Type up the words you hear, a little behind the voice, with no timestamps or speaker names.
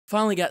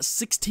Finally got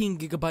 16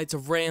 gigabytes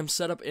of RAM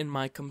set up in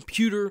my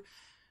computer.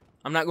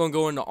 I'm not going to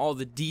go into all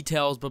the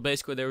details, but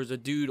basically there was a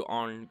dude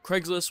on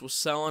Craigslist was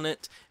selling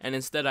it, and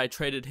instead I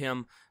traded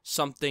him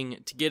something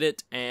to get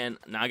it, and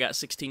now I got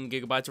 16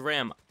 gigabytes of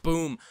RAM.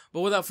 Boom.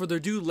 But without further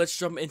ado, let's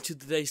jump into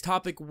today's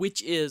topic,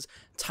 which is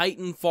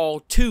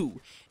Titanfall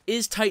 2.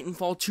 Is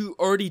Titanfall 2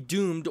 already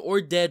doomed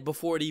or dead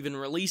before it even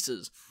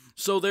releases?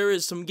 So there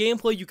is some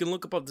gameplay you can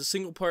look up of the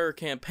single player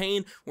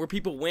campaign where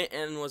people went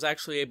and was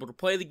actually able to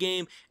play the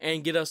game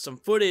and get us some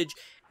footage.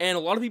 And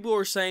a lot of people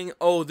are saying,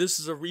 oh, this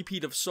is a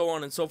repeat of so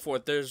on and so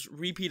forth. There's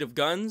repeat of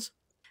guns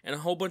and a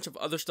whole bunch of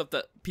other stuff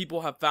that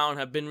people have found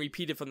have been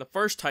repeated from the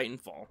first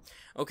Titanfall.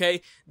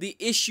 Okay, the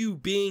issue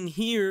being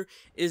here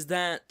is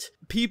that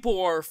people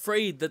are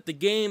afraid that the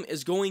game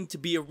is going to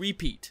be a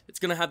repeat. It's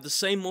going to have the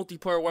same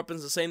multiplayer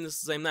weapons, the same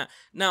this, the same that.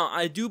 Now,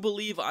 I do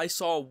believe I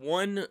saw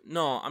one,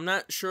 no, I'm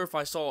not sure if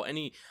I saw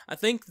any, I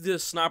think the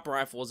sniper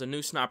rifle is a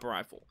new sniper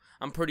rifle.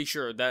 I'm pretty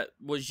sure that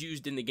was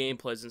used in the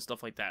gameplays and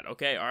stuff like that,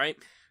 okay, alright?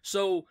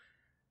 So,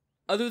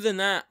 other than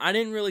that, I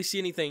didn't really see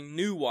anything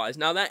new-wise.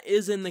 Now, that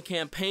is in the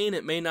campaign.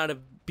 It may not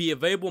be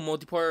available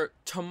multiplayer.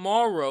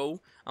 Tomorrow,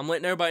 I'm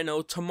letting everybody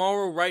know,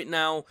 tomorrow, right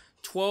now,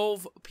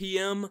 12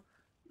 p.m.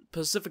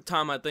 Pacific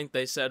time, I think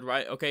they said,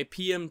 right? Okay,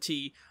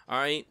 PMT,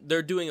 alright?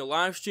 They're doing a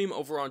live stream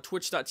over on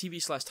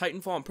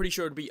twitch.tv/Titanfall. I'm pretty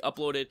sure it'll be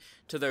uploaded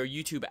to their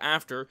YouTube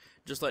after,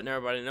 just letting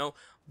everybody know.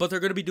 But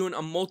they're going to be doing a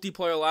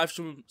multiplayer live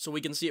stream so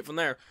we can see it from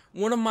there.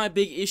 One of my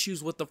big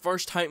issues with the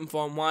first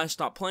Titanfall and why I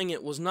stopped playing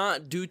it was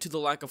not due to the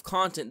lack of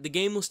content. The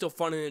game was still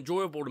fun and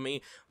enjoyable to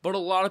me, but a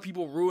lot of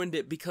people ruined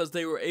it because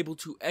they were able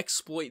to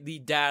exploit the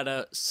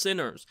data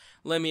centers.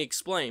 Let me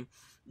explain.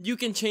 You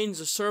can change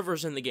the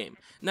servers in the game.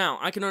 Now,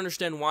 I can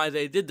understand why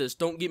they did this,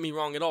 don't get me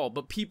wrong at all,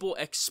 but people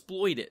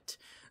exploit it.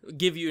 I'll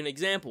give you an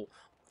example.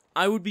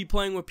 I would be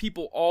playing with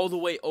people all the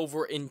way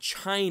over in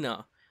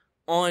China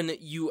on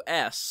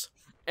US.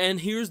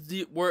 And here's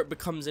where it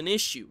becomes an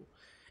issue.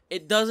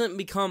 It doesn't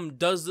become,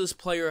 does this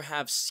player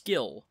have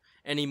skill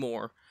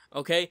anymore,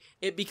 okay?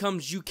 It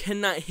becomes, you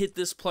cannot hit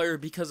this player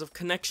because of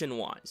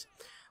connection-wise.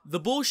 The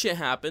bullshit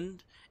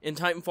happened in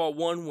Titanfall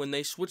 1 when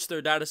they switched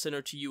their data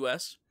center to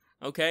US,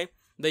 okay?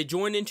 They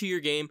joined into your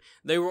game,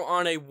 they were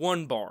on a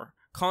 1 bar,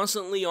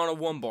 constantly on a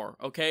 1 bar,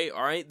 okay,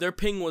 alright? Their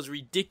ping was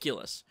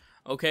ridiculous,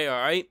 okay,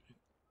 alright?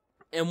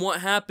 And what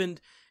happened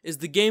is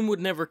the game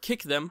would never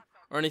kick them,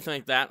 or anything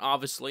like that,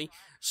 obviously.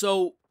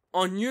 So,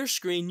 on your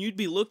screen, you'd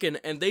be looking,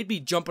 and they'd be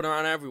jumping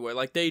around everywhere.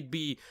 Like, they'd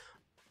be,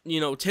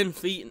 10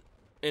 feet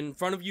in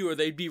front of you, or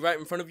they'd be right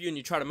in front of you, and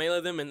you try to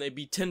melee them, and they'd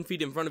be 10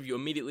 feet in front of you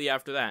immediately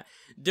after that.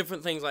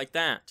 Different things like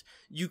that.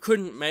 You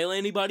couldn't melee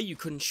anybody, you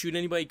couldn't shoot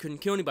anybody, you couldn't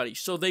kill anybody.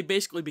 So, they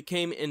basically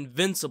became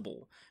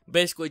invincible.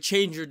 Basically,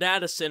 change your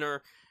data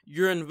center,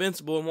 you're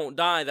invincible and won't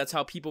die. That's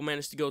how people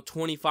managed to go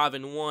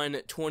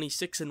 25-1,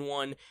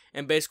 26-1,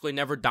 and basically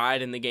never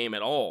died in the game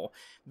at all.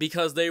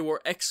 Because they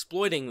were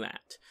exploiting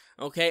that.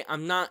 Okay,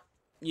 I'm not,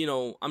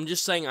 I'm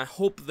just saying I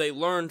hope they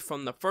learned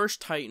from the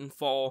first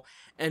Titanfall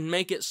and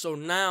make it so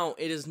now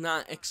it is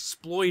not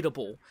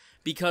exploitable.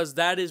 Because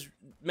that is,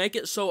 make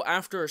it so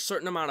after a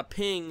certain amount of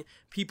ping,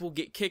 people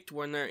get kicked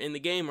when they're in the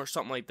game or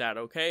something like that,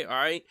 okay,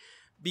 alright?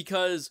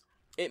 Because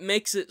it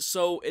makes it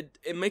so,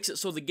 it makes it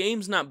so the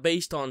game's not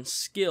based on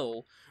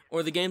skill,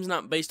 or the game's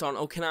not based on,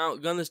 oh, can I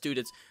outgun this dude?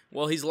 It's,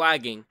 well, he's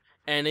lagging,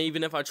 and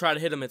even if I try to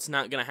hit him, it's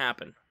not gonna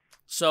happen.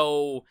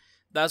 So,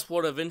 that's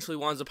what eventually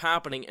winds up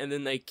happening, and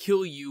then they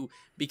kill you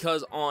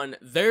because on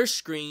their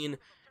screen,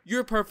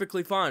 you're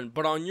perfectly fine,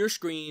 but on your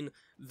screen,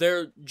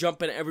 they're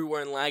jumping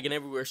everywhere and lagging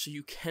everywhere, so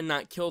you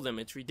cannot kill them.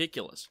 It's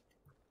ridiculous.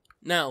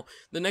 Now,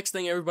 the next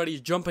thing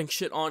everybody's jumping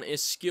shit on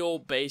is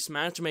skill-based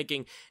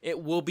matchmaking.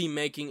 It will be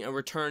making a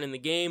return in the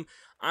game.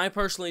 I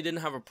personally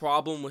didn't have a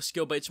problem with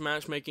skill-based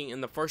matchmaking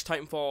in the first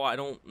Titanfall. I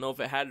don't know if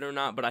it had it or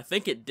not, but I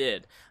think it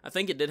did. I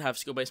think it did have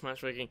skill-based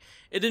matchmaking.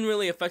 It didn't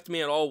really affect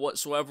me at all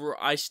whatsoever.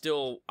 I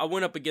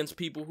went up against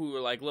people who were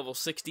like level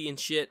 60 and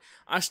shit.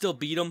 I still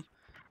beat them.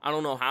 I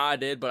don't know how I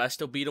did, but I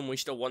still beat them. We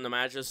still won the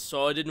matches,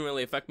 so it didn't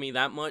really affect me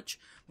that much.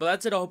 But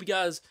that's it. I hope you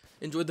guys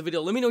enjoyed the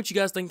video. Let me know what you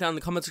guys think down in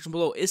the comment section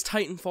below. Is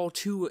Titanfall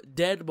 2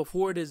 dead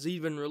before it is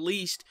even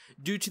released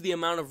due to the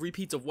amount of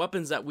repeats of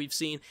weapons that we've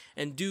seen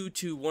and due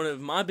to one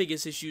of my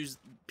biggest issues,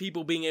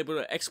 people being able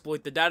to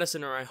exploit the data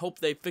center? I hope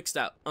they fix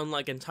that,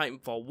 unlike in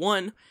Titanfall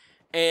 1.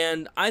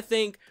 And I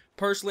think,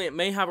 personally, it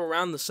may have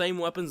around the same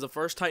weapons the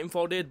first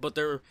Titanfall did, but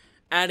they're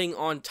adding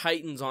on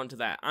Titans onto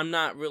that. I'm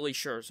not really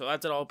sure. So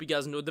that's it. I hope you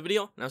guys enjoyed the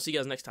video, and I'll see you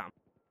guys next time.